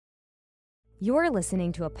You're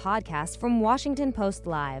listening to a podcast from Washington Post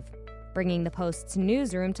Live, bringing the Post's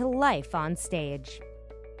newsroom to life on stage.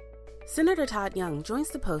 Senator Todd Young joins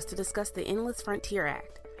the Post to discuss the Endless Frontier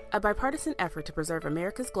Act, a bipartisan effort to preserve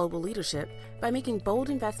America's global leadership by making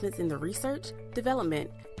bold investments in the research,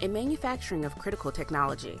 development, and manufacturing of critical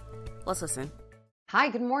technology. Let's listen. Hi,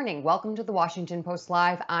 good morning. Welcome to the Washington Post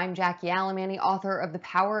Live. I'm Jackie Alamany, author of the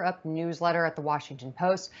Power Up newsletter at the Washington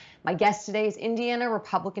Post. My guest today is Indiana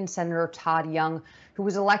Republican Senator Todd Young, who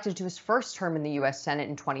was elected to his first term in the U.S. Senate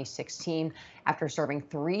in 2016 after serving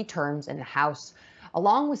 3 terms in the House.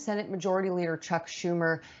 Along with Senate Majority Leader Chuck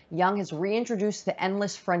Schumer, Young has reintroduced the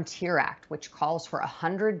Endless Frontier Act, which calls for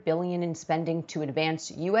 $100 billion in spending to advance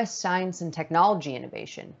U.S. science and technology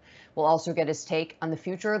innovation. We'll also get his take on the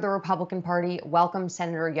future of the Republican Party. Welcome,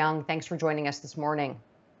 Senator Young. Thanks for joining us this morning.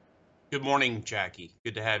 Good morning, Jackie.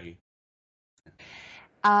 Good to have you.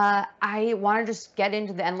 I want to just get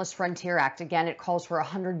into the Endless Frontier Act. Again, it calls for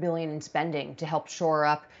 $100 billion in spending to help shore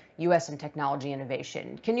up U.S. and technology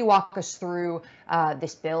innovation. Can you walk us through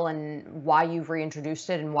this bill and why you've reintroduced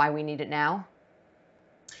it and why we need it now?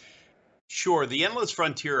 Sure. The Endless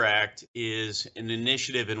Frontier Act is an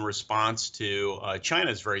initiative in response to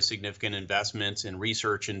China's very significant investments in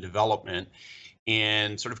research and development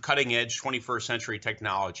and sort of cutting edge 21st century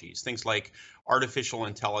technologies, things like artificial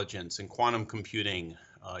intelligence and quantum computing,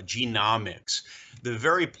 genomics, the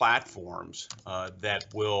very platforms that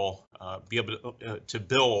will be able to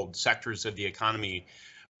build sectors of the economy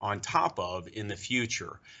on top of in the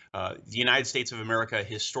future. The United States of America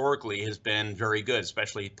historically has been very good,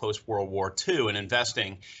 especially post-World War II, in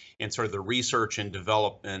investing in sort of the research and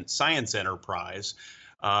development science enterprise.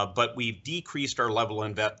 But we've decreased our level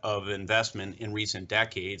of investment in recent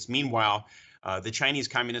decades. Meanwhile, the Chinese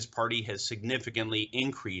Communist Party has significantly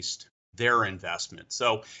increased their investment.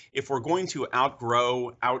 So if we're going to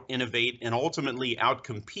outgrow, out-innovate, and ultimately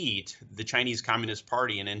outcompete the Chinese Communist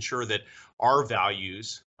Party and ensure that our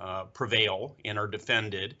values prevail and are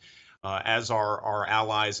defended as our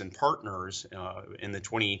allies and partners in the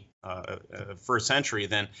 21st century,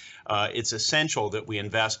 then it's essential that we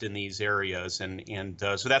invest in these areas. And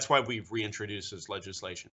so that's why we've reintroduced this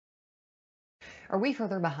legislation. Are we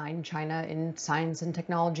further behind China in science and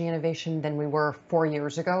technology innovation than we were 4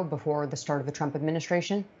 years ago before the start of the Trump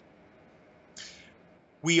administration?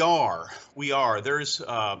 We are. There's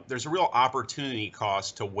a real opportunity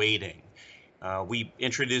cost to waiting. We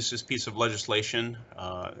introduced this piece of legislation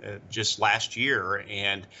just last year,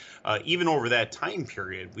 and even over that time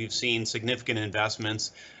period, we've seen significant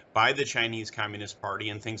investments by the Chinese Communist Party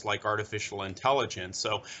in things like artificial intelligence.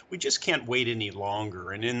 So we just can't wait any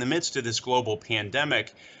longer. And in the midst of this global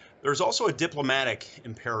pandemic, there's also a diplomatic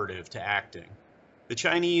imperative to acting. The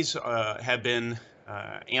Chinese have been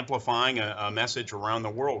amplifying a message around the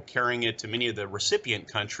world, carrying it to many of the recipient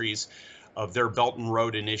countries of their Belt and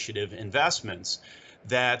Road Initiative investments,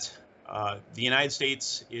 that the United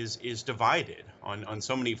States is divided on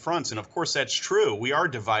so many fronts. And of course, that's true. We are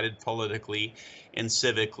divided politically and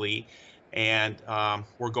civically, and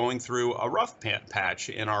we're going through a rough patch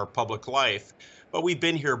in our public life. But we've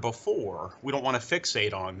been here before. We don't want to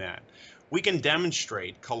fixate on that. We can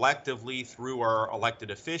demonstrate collectively through our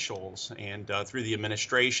elected officials and through the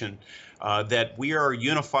administration that we are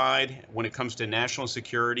unified when it comes to national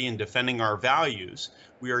security and defending our values.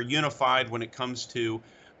 We are unified when it comes to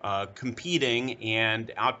competing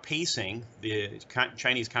and outpacing the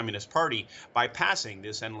Chinese Communist Party by passing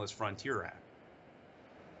this Endless Frontier Act.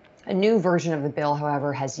 A new version of the bill,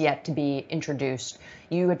 however, has yet to be introduced.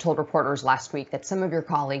 You had told reporters last week that some of your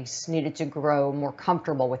colleagues needed to grow more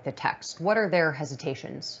comfortable with the text. What are their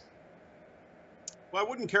hesitations? Well, I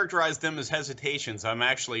wouldn't characterize them as hesitations. I'm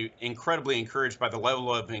actually incredibly encouraged by the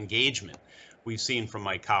level of engagement we've seen from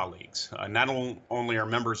my colleagues. Not only are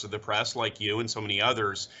members of the press like you and so many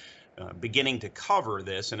others beginning to cover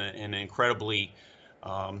this in an incredibly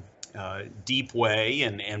deep way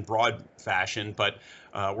and broad fashion, but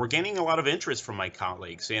we're gaining a lot of interest from my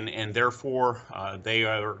colleagues, and therefore they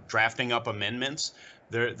are drafting up amendments.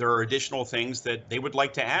 There are additional things that they would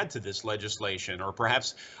like to add to this legislation, or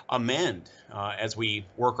perhaps amend as we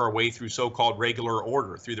work our way through so-called regular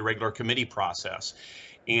order, through the regular committee process.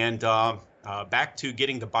 And back to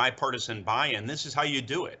getting the bipartisan buy-in, this is how you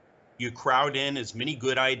do it. You crowd in as many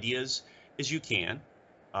good ideas as you can.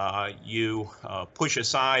 You push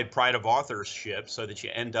aside pride of authorship so that you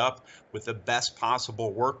end up with the best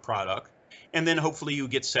possible work product. And then hopefully you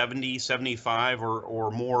get 70, 75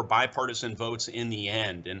 or more bipartisan votes in the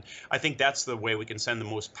end. And I think that's the way we can send the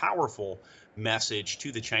most powerful message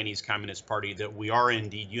to the Chinese Communist Party that we are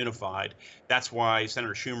indeed unified. That's why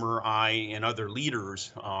Senator Schumer, I, and other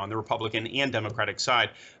leaders on the Republican and Democratic side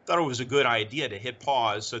thought it was a good idea to hit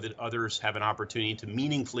pause so that others have an opportunity to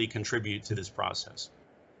meaningfully contribute to this process.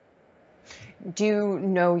 Do you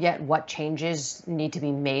know yet what changes need to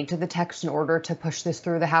be made to the text in order to push this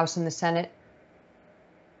through the House and the Senate?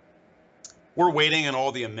 We're waiting on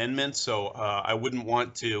all the amendments, so I wouldn't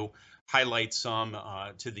want to highlight some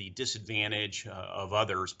to the disadvantage of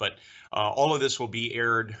others, but all of this will be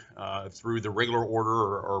aired through the regular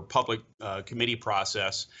order or public committee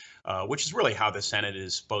process, which is really how the Senate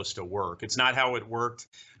is supposed to work. It's not how it worked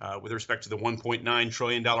with respect to the $1.9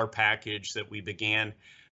 trillion package that we began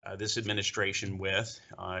this administration with.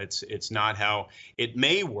 It's not how it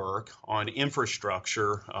may work on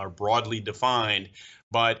infrastructure broadly defined,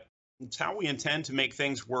 but it's how we intend to make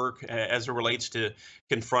things work as it relates to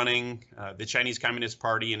confronting the Chinese Communist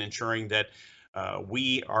Party and ensuring that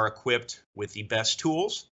we are equipped with the best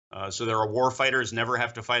tools. So there are war fighters never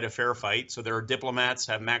have to fight a fair fight. So there are diplomats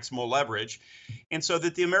have maximal leverage, and so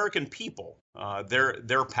that the American people,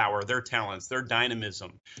 their power, their talents, their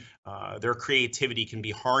dynamism, their creativity can be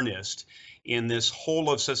harnessed in this whole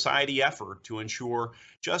of society effort to ensure,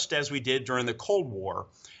 just as we did during the Cold War,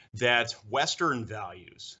 that Western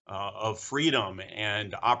values of freedom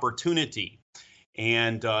and opportunity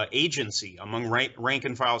and agency among rank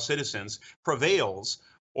and file citizens prevails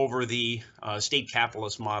over the state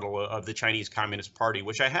capitalist model of the Chinese Communist Party,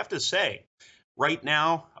 which I have to say, right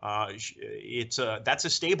now, that's a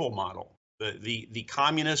stable model. The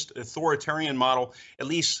communist authoritarian model, at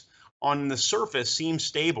least on the surface, seems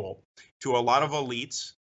stable to a lot of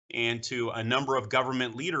elites and to a number of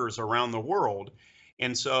government leaders around the world.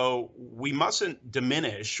 And so we mustn't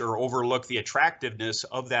diminish or overlook the attractiveness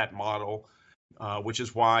of that model, which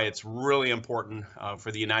is why it's really important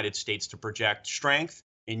for the United States to project strength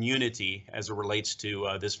and unity as it relates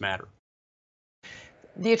to this matter.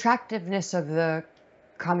 The attractiveness of the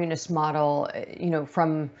communist model,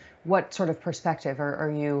 from what sort of perspective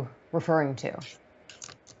are you referring to?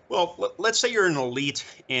 Well, let's say you're an elite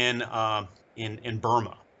in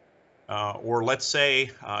Burma. Or let's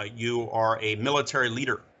say you are a military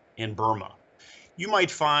leader in Burma. You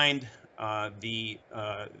might find the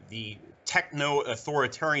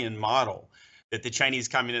techno-authoritarian model that the Chinese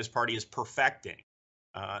Communist Party is perfecting,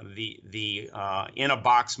 the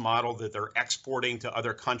in-a-box model that they're exporting to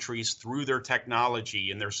other countries through their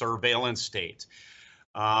technology and their surveillance state,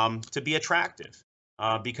 to be attractive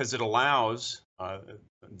because it allows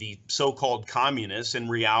the so-called communists, in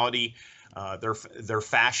reality, they're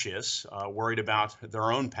fascists, worried about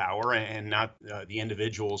their own power and not the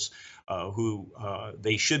individuals who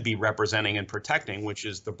they should be representing and protecting, which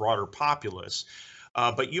is the broader populace.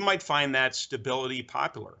 But you might find that stability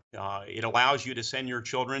popular. It allows you to send your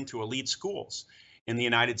children to elite schools in the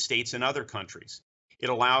United States and other countries. It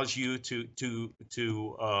allows you to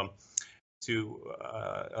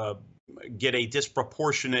get a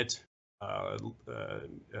disproportionate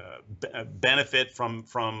benefit from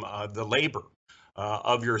the labor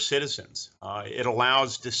of your citizens. It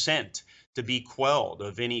allows dissent to be quelled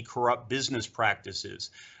of any corrupt business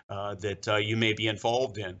practices that you may be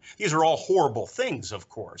involved in. These are all horrible things, of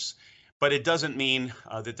course, but it doesn't mean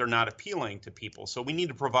that they're not appealing to people. So we need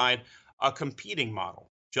to provide a competing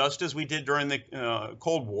model, just as we did during the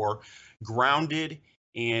Cold War, grounded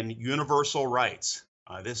in universal rights.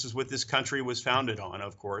 This is what this country was founded on,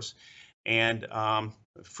 of course, and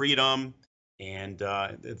freedom and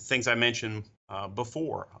the things I mentioned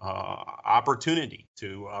before, opportunity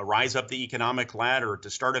to rise up the economic ladder, to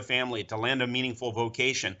start a family, to land a meaningful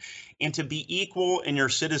vocation, and to be equal in your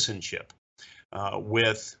citizenship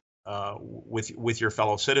with your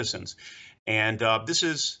fellow citizens. And this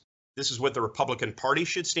is what the Republican Party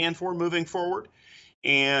should stand for moving forward.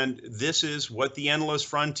 And this is what the Endless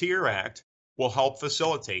Frontier Act will help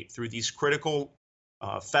facilitate through these critical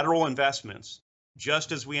federal investments,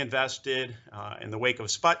 just as we invested in the wake of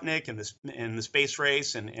Sputnik and the space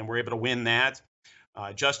race, and we're able to win that,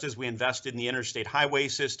 just as we invested in the interstate highway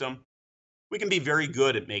system. We can be very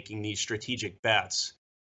good at making these strategic bets.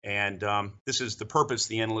 And this is the purpose of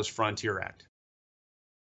the Endless Frontier Act.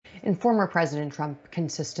 And former President Trump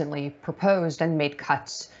consistently proposed and made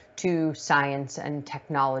cuts to science and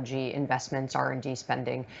technology investments, R&D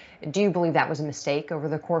spending. Do you believe that was a mistake over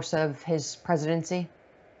the course of his presidency?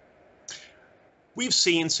 We've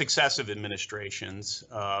seen successive administrations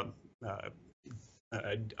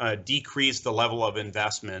decrease the level of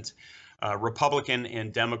investment Republican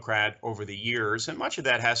and Democrat over the years. And much of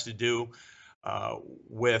that has to do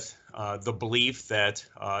with the belief that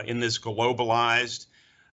in this globalized,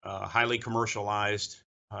 highly commercialized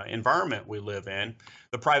environment we live in,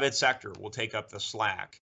 the private sector will take up the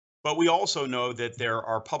slack. But we also know that there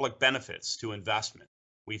are public benefits to investment.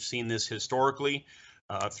 We've seen this historically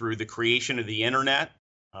through the creation of the internet.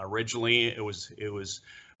 Originally, it was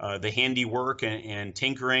the handiwork and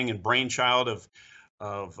tinkering and brainchild of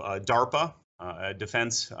DARPA, a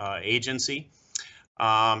defense agency.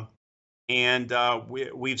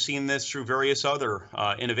 We've seen this through various other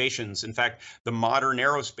innovations. In fact, the modern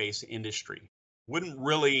aerospace industry wouldn't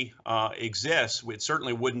really exist. It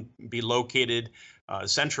certainly wouldn't be located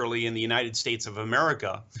centrally in the United States of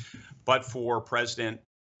America, but for President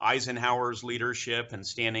Eisenhower's leadership and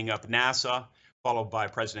standing up NASA, followed by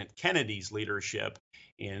President Kennedy's leadership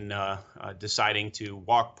in deciding to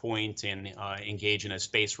walk point and engage in a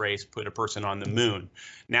space race, put a person on the moon.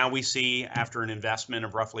 Now we see, after an investment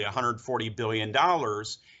of roughly $140 billion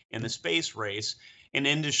in the space race, an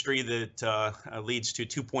industry that leads to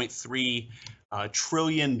 $2.3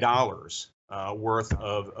 trillion worth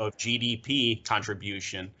of GDP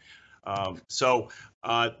contribution.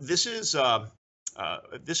 This is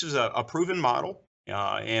a proven model.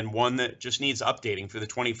 And one that just needs updating for the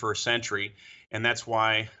 21st century. And that's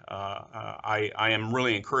why I am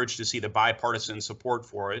really encouraged to see the bipartisan support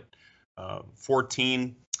for it.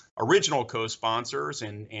 14 original co-sponsors,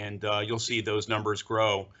 and you'll see those numbers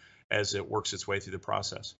grow as it works its way through the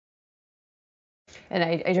process. And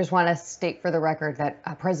I just want to state for the record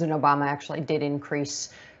that President Obama actually did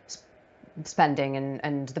increase spending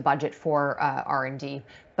and the budget for R&D.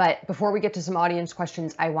 But before we get to some audience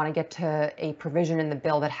questions, I want to get to a provision in the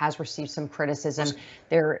bill that has received some criticism.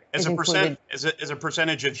 As a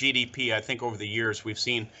percentage of GDP, I think over the years we've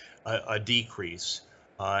seen a decrease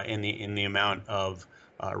in the amount of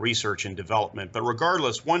research and development. But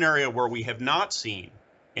regardless, one area where we have not seen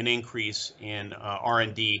an increase in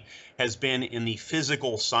R&D has been in the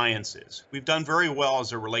physical sciences. We've done very well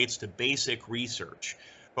as it relates to basic research.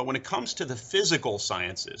 But when it comes to the physical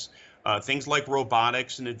sciences, things like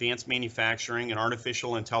robotics and advanced manufacturing and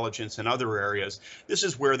artificial intelligence and other areas, this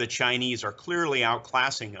is where the Chinese are clearly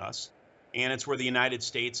outclassing us. And it's where the United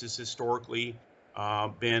States has historically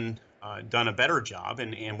been done a better job,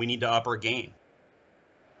 and we need to up our game.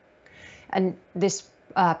 And this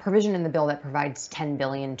provision in the bill that provides $10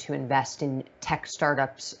 billion to invest in tech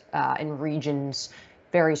startups in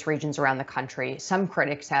various regions around the country. Some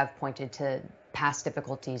critics have pointed to past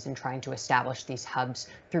difficulties in trying to establish these hubs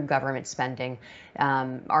through government spending,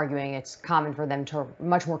 arguing it's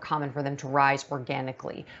much more common for them to rise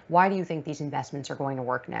organically. Why do you think these investments are going to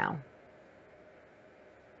work now?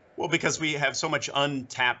 Well, because we have so much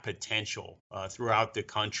untapped potential throughout the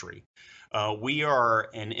country. We are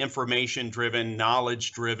an information-driven,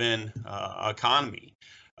 knowledge-driven economy.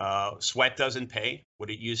 Sweat doesn't pay what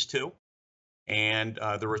it used to. And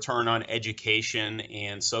the return on education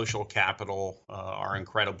and social capital are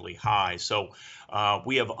incredibly high. So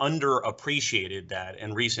we have underappreciated that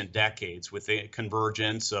in recent decades with the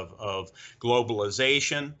convergence of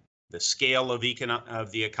globalization. The scale of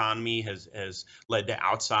the economy has led to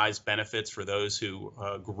outsized benefits for those who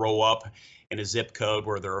grow up in a zip code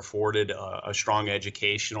where they're afforded a strong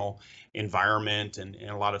educational environment and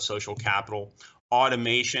a lot of social capital.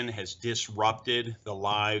 Automation has disrupted the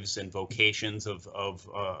lives and vocations of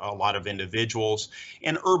a lot of individuals,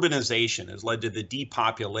 and urbanization has led to the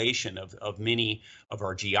depopulation of many of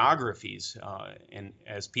our geographies. And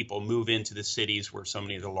as people move into the cities where so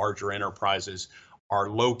many of the larger enterprises are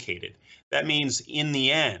located, that means in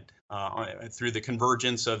the end, through the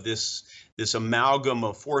convergence of this amalgam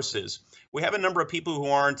of forces, we have a number of people who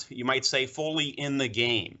aren't, you might say, fully in the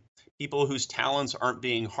game. People whose talents aren't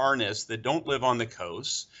being harnessed, that don't live on the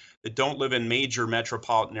coast, that don't live in major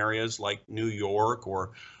metropolitan areas like New York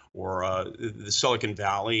or the Silicon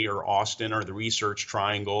Valley or Austin or the Research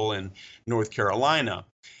Triangle in North Carolina.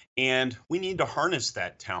 And we need to harness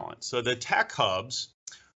that talent. So the tech hubs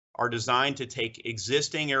are designed to take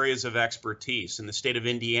existing areas of expertise. In the state of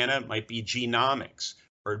Indiana, it might be genomics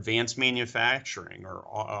or advanced manufacturing or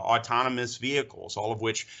autonomous vehicles, all of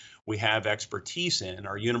which we have expertise in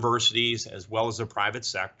our universities as well as the private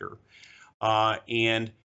sector,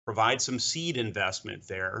 and provide some seed investment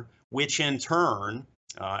there, which in turn,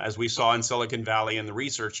 as we saw in Silicon Valley and the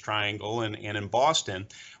Research Triangle and in Boston,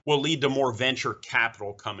 will lead to more venture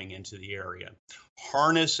capital coming into the area,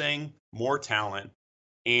 harnessing more talent.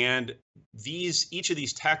 And each of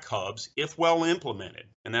these tech hubs, if well implemented,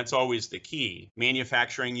 and that's always the key,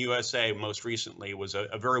 Manufacturing USA most recently was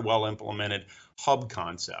a very well implemented hub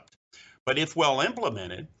concept. But if well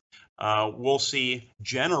implemented, we'll see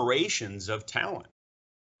generations of talent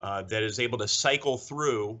that is able to cycle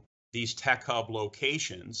through these tech hub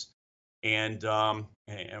locations and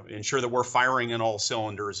ensure that we're firing on all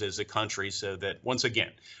cylinders as a country so that, once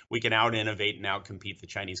again, we can out innovate and out compete the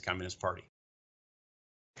Chinese Communist Party.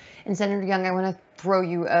 And Senator Young, I want to throw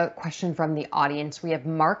you a question from the audience. We have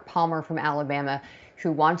Mark Palmer from Alabama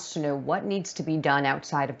who wants to know what needs to be done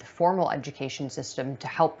outside of the formal education system to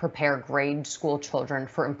help prepare grade school children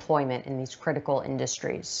for employment in these critical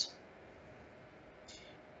industries.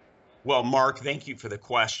 Well, Mark, thank you for the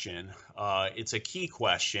question. It's a key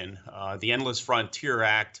question. The Endless Frontier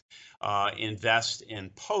Act invests in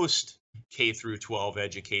post K through 12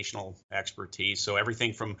 educational expertise. So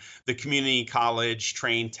everything from the community college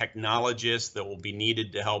trained technologists that will be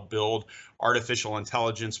needed to help build artificial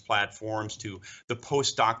intelligence platforms to the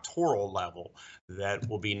postdoctoral level that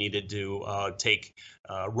will be needed to take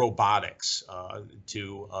robotics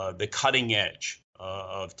to the cutting edge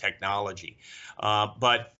of technology.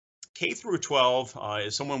 But K through 12,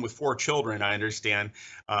 as someone with 4 children, I understand,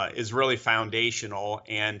 is really foundational.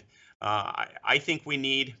 And I think we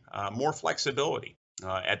need more flexibility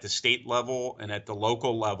at the state level and at the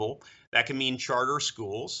local level. That can mean charter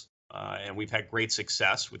schools. And we've had great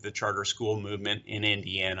success with the charter school movement in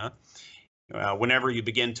Indiana. Whenever you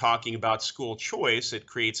begin talking about school choice, it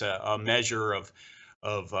creates a measure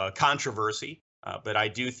of controversy. But I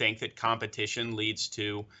do think that competition leads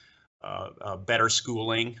to better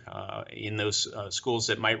schooling in those schools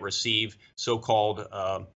that might receive so-called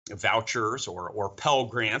vouchers or Pell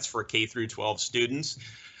Grants for K through 12 students.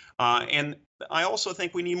 And I also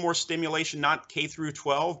think we need more stimulation, not K through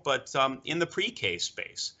 12, but in the pre-K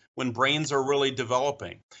space when brains are really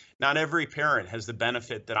developing. Not every parent has the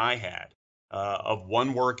benefit that I had of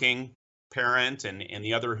one working parent and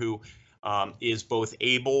the other who is both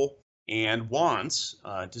able and wants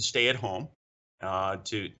to stay at home.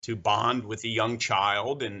 To bond with a young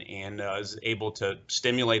child and is able to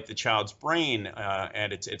stimulate the child's brain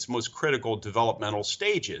at its most critical developmental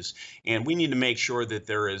stages. And we need to make sure that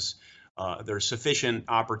there's sufficient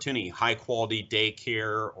opportunity, high quality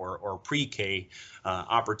daycare or pre-K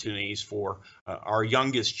opportunities for our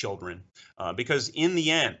youngest children, because in the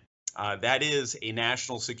end, that is a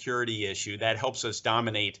national security issue that helps us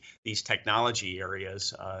dominate these technology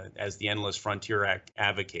areas as the Endless Frontier Act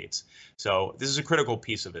advocates. So this is a critical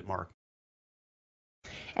piece of it, Mark.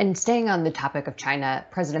 And staying on the topic of China,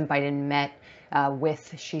 President Biden met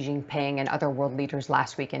with Xi Jinping and other world leaders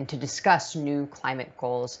last weekend to discuss new climate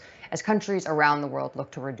goals. As countries around the world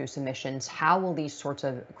look to reduce emissions, how will these sorts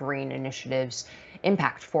of green initiatives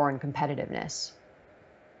impact foreign competitiveness?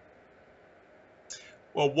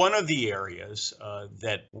 Well, one of the areas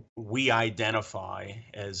that we identify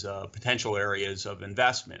as potential areas of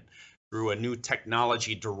investment through a new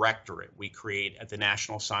technology directorate we create at the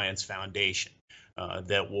National Science Foundation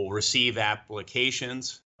that will receive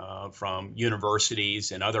applications from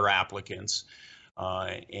universities and other applicants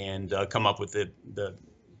and come up with the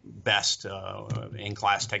best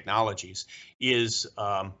in-class technologies is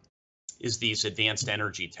these advanced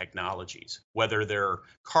energy technologies, whether they're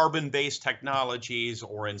carbon-based technologies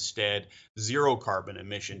or instead zero carbon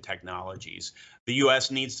emission technologies. The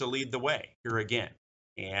U.S. needs to lead the way here again.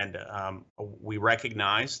 And we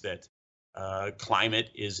recognize that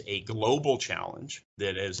climate is a global challenge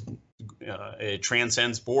that it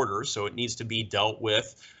transcends borders, so it needs to be dealt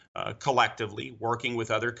with collectively, working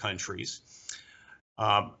with other countries.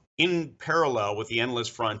 In parallel with the Endless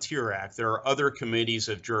Frontier Act, there are other committees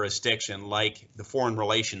of jurisdiction like the Foreign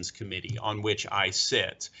Relations Committee, on which I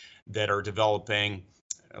sit, that are developing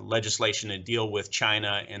legislation to deal with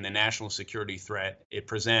China and the national security threat it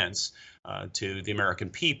presents to the American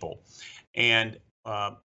people. And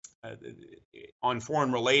on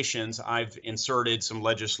foreign relations, I've inserted some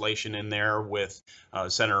legislation in there with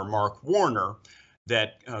Senator Mark Warner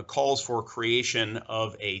that calls for creation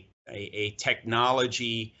of a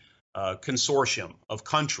technology consortium of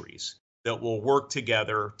countries that will work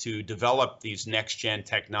together to develop these next-gen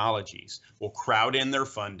technologies. We'll crowd in their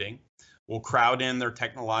funding, we'll crowd in their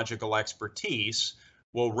technological expertise,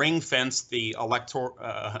 we'll ring-fence the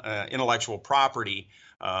intellectual property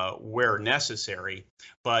where necessary,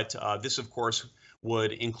 but this, of course,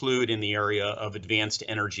 would include in the area of advanced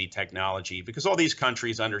energy technology, because all these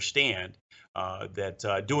countries understand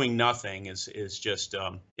that doing nothing is just,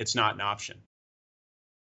 it's not an option.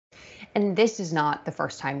 And this is not the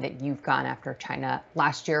first time that you've gone after China.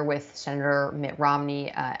 Last year with Senator Mitt Romney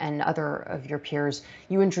and other of your peers,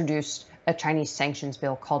 you introduced a Chinese sanctions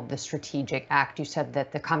bill called the Strategic Act. You said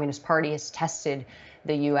that the Communist Party has tested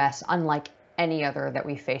the U.S. unlike any other that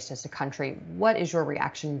we faced as a country. What is your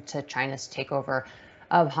reaction to China's takeover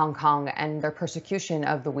of Hong Kong and their persecution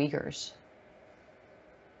of the Uyghurs?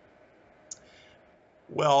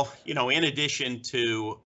 Well, in addition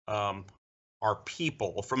to our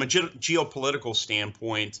people, from a geopolitical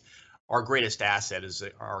standpoint, our greatest asset as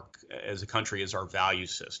a country is our value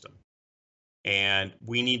system. And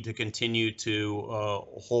we need to continue to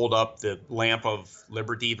hold up the lamp of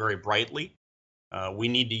liberty very brightly. We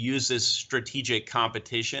need to use this strategic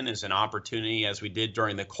competition as an opportunity, as we did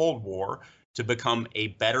during the Cold War, to become a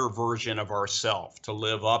better version of ourselves, to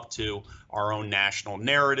live up to our own national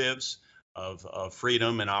narratives of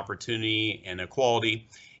freedom and opportunity and equality.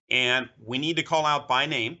 And we need to call out by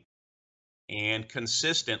name and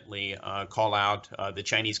consistently call out the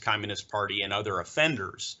Chinese Communist Party and other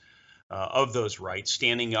offenders of those rights,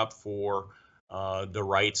 standing up for the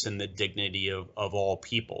rights and the dignity of all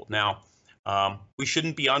people. Now, we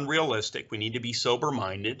shouldn't be unrealistic. We need to be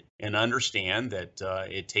sober-minded and understand that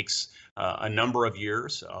it takes a number of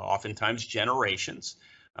years, oftentimes generations,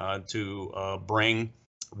 to bring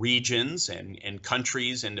regions and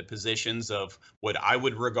countries into positions of what I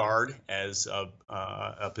would regard as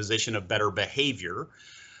a position of better behavior.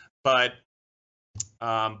 But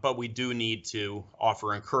we do need to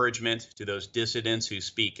offer encouragement to those dissidents who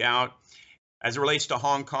speak out. As it relates to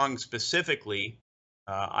Hong Kong specifically,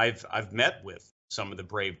 I've met with some of the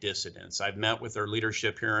brave dissidents. I've met with their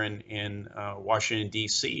leadership here in Washington,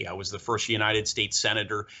 D.C. I was the first United States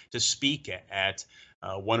senator to speak at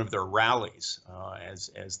one of their rallies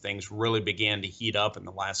as things really began to heat up in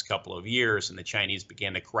the last couple of years and the Chinese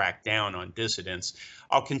began to crack down on dissidents.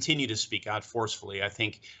 I'll continue to speak out forcefully. I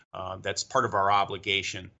think that's part of our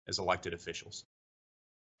obligation as elected officials.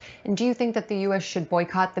 And do you think that the U.S. should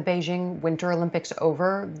boycott the Beijing Winter Olympics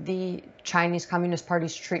over the Chinese Communist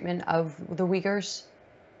Party's treatment of the Uyghurs?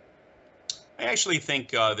 I actually think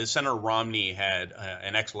that Senator Romney had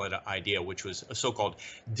an excellent idea, which was a so-called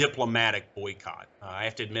diplomatic boycott. I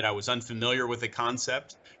have to admit I was unfamiliar with the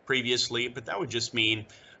concept previously, but that would just mean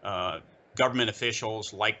government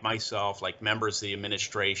officials like myself, like members of the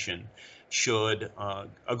administration, should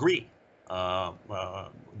agree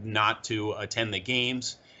not to attend the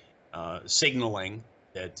games, signaling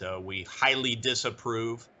that we highly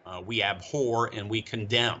disapprove, we abhor, and we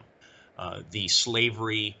condemn the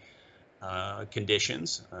slavery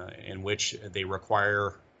conditions in which they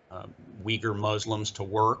require Uyghur Muslims to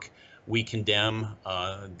work. We condemn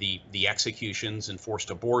the executions and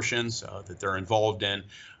forced abortions that they're involved in.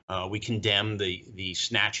 We condemn the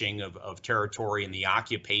snatching of territory and the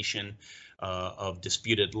occupation of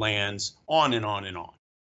disputed lands, on and on and on.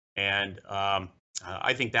 And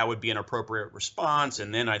I think that would be an appropriate response.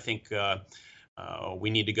 And then I think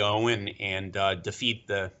we need to go and defeat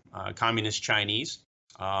the communist Chinese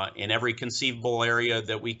in every conceivable area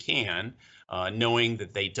that we can, knowing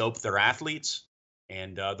that they dope their athletes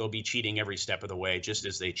and they'll be cheating every step of the way, just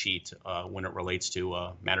as they cheat when it relates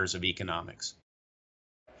to matters of economics.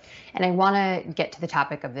 And I want to get to the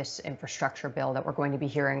topic of this infrastructure bill that we're going to be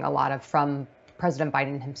hearing a lot of from President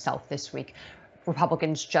Biden himself this week.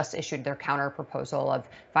 Republicans just issued their counter proposal of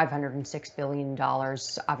 $506 billion,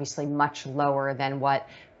 obviously much lower than what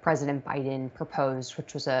President Biden proposed,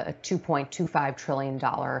 which was a $2.25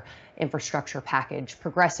 trillion infrastructure package.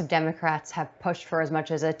 Progressive Democrats have pushed for as much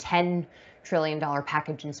as a $10 trillion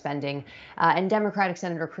package in spending. And Democratic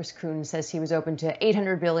Senator Chris Coons says he was open to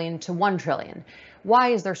 $800 billion to $1 trillion. Why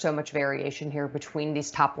is there so much variation here between these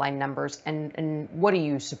top line numbers? And what do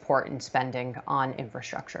you support in spending on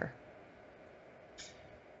infrastructure?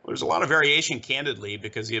 There's a lot of variation, candidly,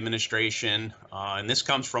 because the administration, and this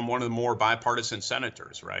comes from one of the more bipartisan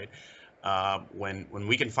senators, right? When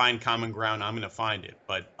we can find common ground, I'm going to find it.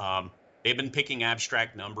 But they've been picking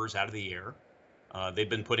abstract numbers out of the air. They've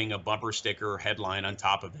been putting a bumper sticker headline on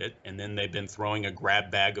top of it, and then they've been throwing a grab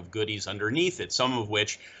bag of goodies underneath it, some of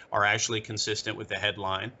which are actually consistent with the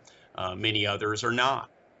headline. Many others are not.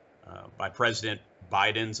 By President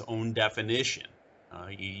Biden's own definition,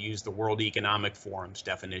 he used the World Economic Forum's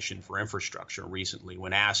definition for infrastructure recently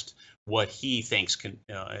when asked what he thinks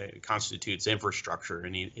constitutes infrastructure.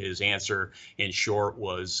 And his answer, in short,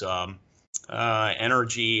 was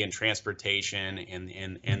energy and transportation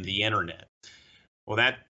and the internet. Well,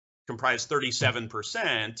 that comprised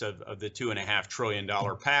 37% of the $2.5 trillion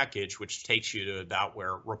package, which takes you to about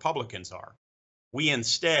where Republicans are. We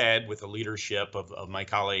instead, with the leadership of my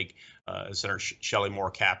colleague, Senator Shelley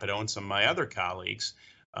Moore Capito, and some of my other colleagues,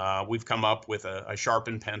 we've come up with a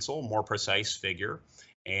sharpened pencil, more precise figure.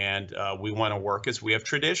 And we want to work as we have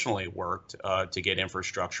traditionally worked to get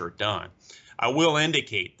infrastructure done. I will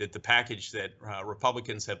indicate that the package that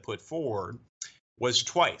Republicans have put forward was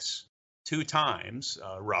two times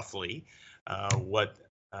roughly, what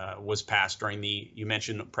was passed during you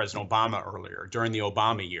mentioned President Obama earlier, during the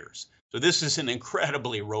Obama years. So this is an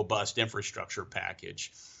incredibly robust infrastructure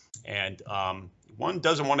package. And one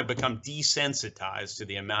doesn't want to become desensitized to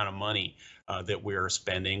the amount of money that we're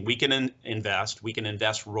spending. We can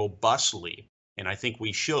invest robustly, and I think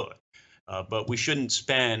we should. But we shouldn't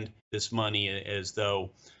spend this money as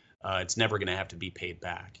though it's never going to have to be paid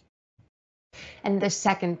back. And the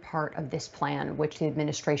second part of this plan, which the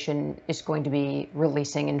administration is going to be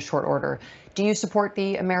releasing in short order, do you support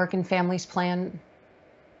the American Families Plan?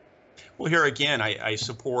 Well, here again, I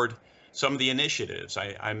support some of the initiatives.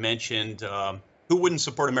 I mentioned who wouldn't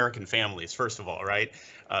support American families, first of all, right?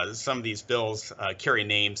 Some of these bills carry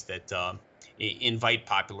names that invite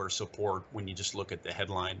popular support when you just look at the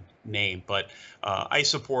headline name. But I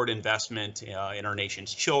support investment in our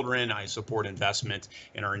nation's children. I support investment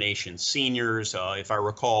in our nation's seniors. If I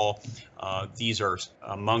recall, these are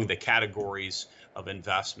among the categories of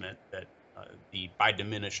investment that the Biden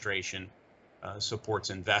administration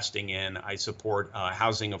supports investing in. I support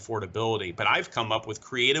housing affordability. But I've come up with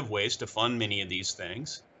creative ways to fund many of these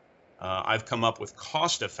things. I've come up with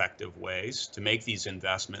cost-effective ways to make these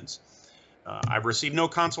investments. I've received no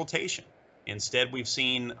consultation. Instead, we've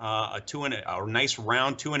seen a nice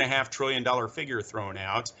round $2.5 trillion figure thrown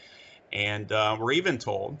out. And we're even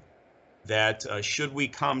told that should we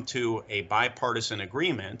come to a bipartisan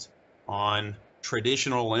agreement on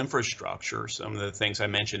traditional infrastructure, some of the things I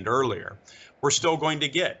mentioned earlier, we're still going to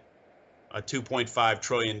get a $2.5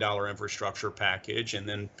 trillion infrastructure package and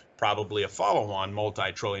then probably a follow-on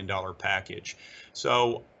multi-trillion-dollar package.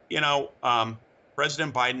 So,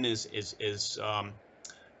 President Biden is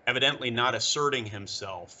evidently not asserting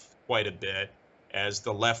himself quite a bit as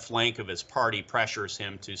the left flank of his party pressures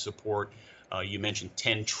him to support, you mentioned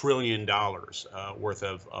 $10 trillion worth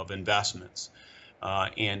of investments.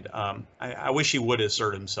 And I wish he would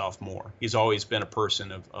assert himself more. He's always been a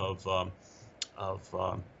person of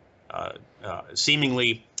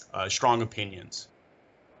seemingly strong opinions.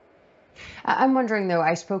 I'm wondering, though,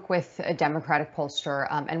 I spoke with a Democratic pollster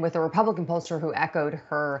and with a Republican pollster who echoed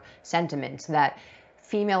her sentiments that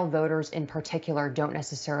female voters in particular don't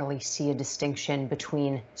necessarily see a distinction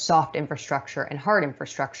between soft infrastructure and hard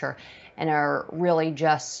infrastructure and are really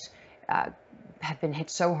just have been hit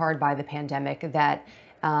so hard by the pandemic that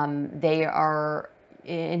they are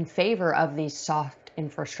in favor of these soft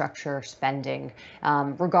infrastructure spending,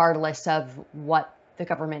 regardless of what the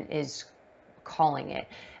government is calling it.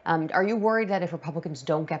 Are you worried that if Republicans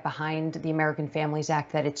don't get behind the American Families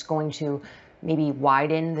Act, that it's going to maybe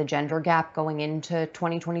widen the gender gap going into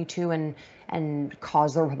 2022 and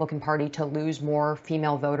cause the Republican Party to lose more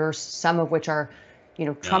female voters, some of which are,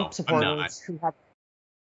 Trump supporters who have?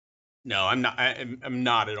 No, I'm not. I'm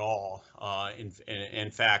not at all. In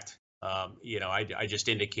fact, I just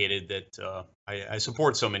indicated that I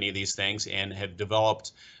support so many of these things and have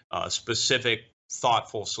developed specific,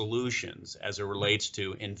 thoughtful solutions as it relates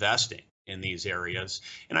to investing in these areas.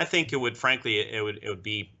 And I think it would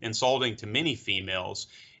be insulting to many females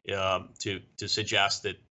to suggest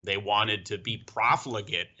that they wanted to be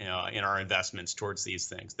profligate in our investments towards these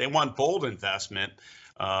things. They want bold investment,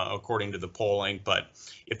 according to the polling. But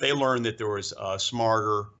if they learned that there was a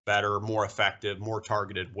smarter, better, more effective, more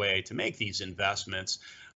targeted way to make these investments,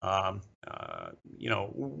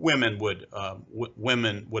 women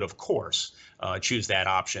would of course choose that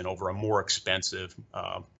option over a more expensive,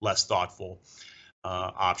 less thoughtful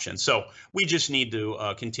option. So we just need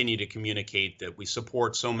to continue to communicate that we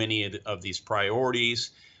support so many of these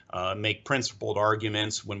priorities, make principled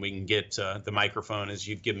arguments when we can get the microphone, as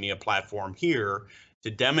you've given me a platform here, to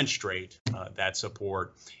demonstrate that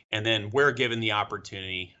support. And then where given the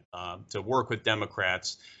opportunity to work with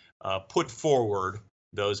Democrats, put forward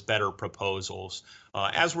those better proposals,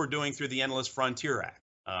 as we're doing through the Endless Frontier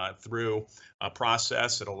Act, through a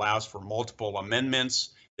process that allows for multiple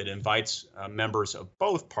amendments, that invites members of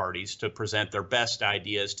both parties to present their best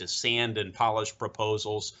ideas, to sand and polish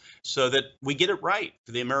proposals so that we get it right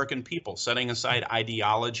for the American people, setting aside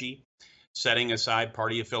ideology, setting aside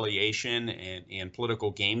party affiliation and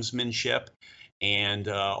political gamesmanship, and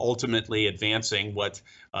ultimately advancing what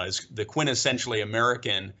is the quintessentially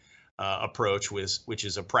American approach, which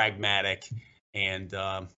is a pragmatic and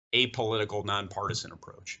apolitical, nonpartisan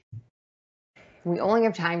approach. We only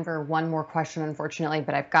have time for one more question, unfortunately,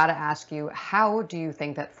 but I've got to ask you, how do you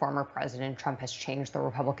think that former President Trump has changed the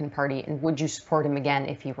Republican Party, and would you support him again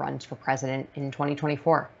if he runs for president in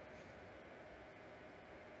 2024?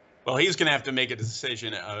 Well, he's going to have to make a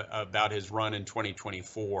decision about his run in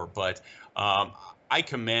 2024. But I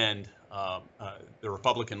commend the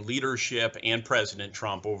Republican leadership and President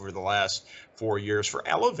Trump over the last 4 years for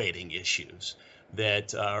elevating issues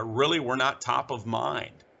that really were not top of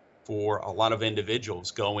mind for a lot of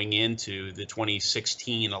individuals going into the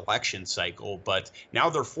 2016 election cycle, but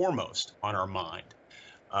now they're foremost on our mind.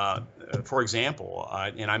 For example,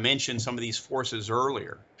 and I mentioned some of these forces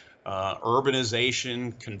earlier,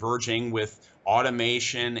 urbanization converging with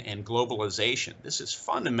automation and globalization. This has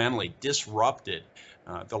fundamentally disrupted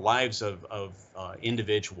the lives of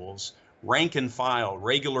individuals, rank and file,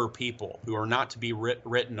 regular people who are not to be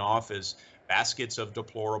written off as baskets of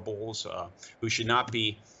deplorables, who should not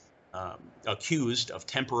be accused of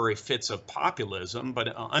temporary fits of populism, but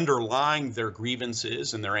underlying their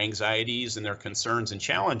grievances and their anxieties and their concerns and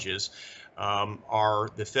challenges are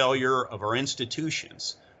the failure of our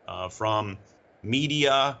institutions, from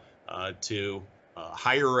media to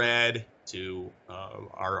higher ed to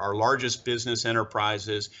our largest business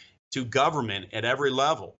enterprises to government at every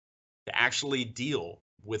level to actually deal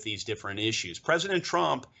with these different issues. President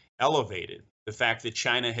Trump elevated the fact that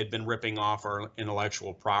China had been ripping off our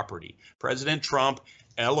intellectual property. President Trump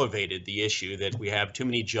elevated the issue that we have too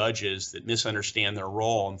many judges that misunderstand their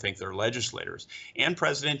role and think they're legislators. And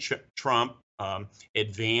President Trump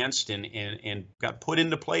advanced and got put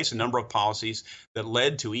into place a number of policies that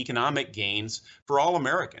led to economic gains for all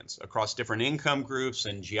Americans across different income groups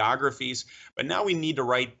and geographies. But now we need to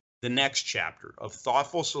write the next chapter of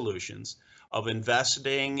thoughtful solutions, of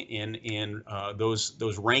investing in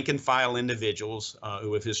those rank and file individuals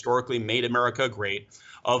who have historically made America great,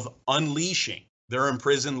 of unleashing their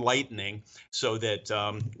imprisoned lightning so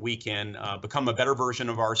that we can become a better version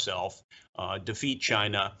of ourselves, defeat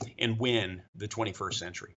China, and win the 21st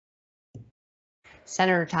century.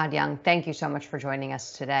 Senator Todd Young, thank you so much for joining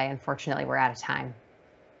us today. Unfortunately, we're out of time.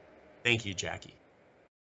 Thank you, Jackie.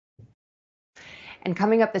 And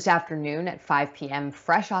coming up this afternoon at 5 p.m.,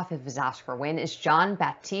 fresh off of his Oscar win, is Jon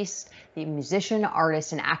Batiste, the musician,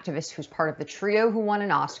 artist, and activist who's part of the trio who won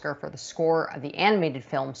an Oscar for the score of the animated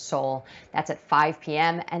film Soul. That's at 5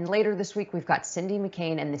 p.m. And later this week, we've got Cindy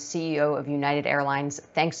McCain and the CEO of United Airlines.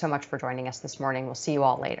 Thanks so much for joining us this morning. We'll see you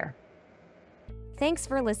all later. Thanks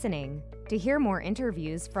for listening. To hear more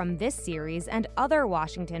interviews from this series and other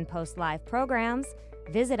Washington Post Live programs,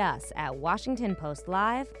 visit us at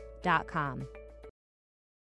WashingtonPostLive.com.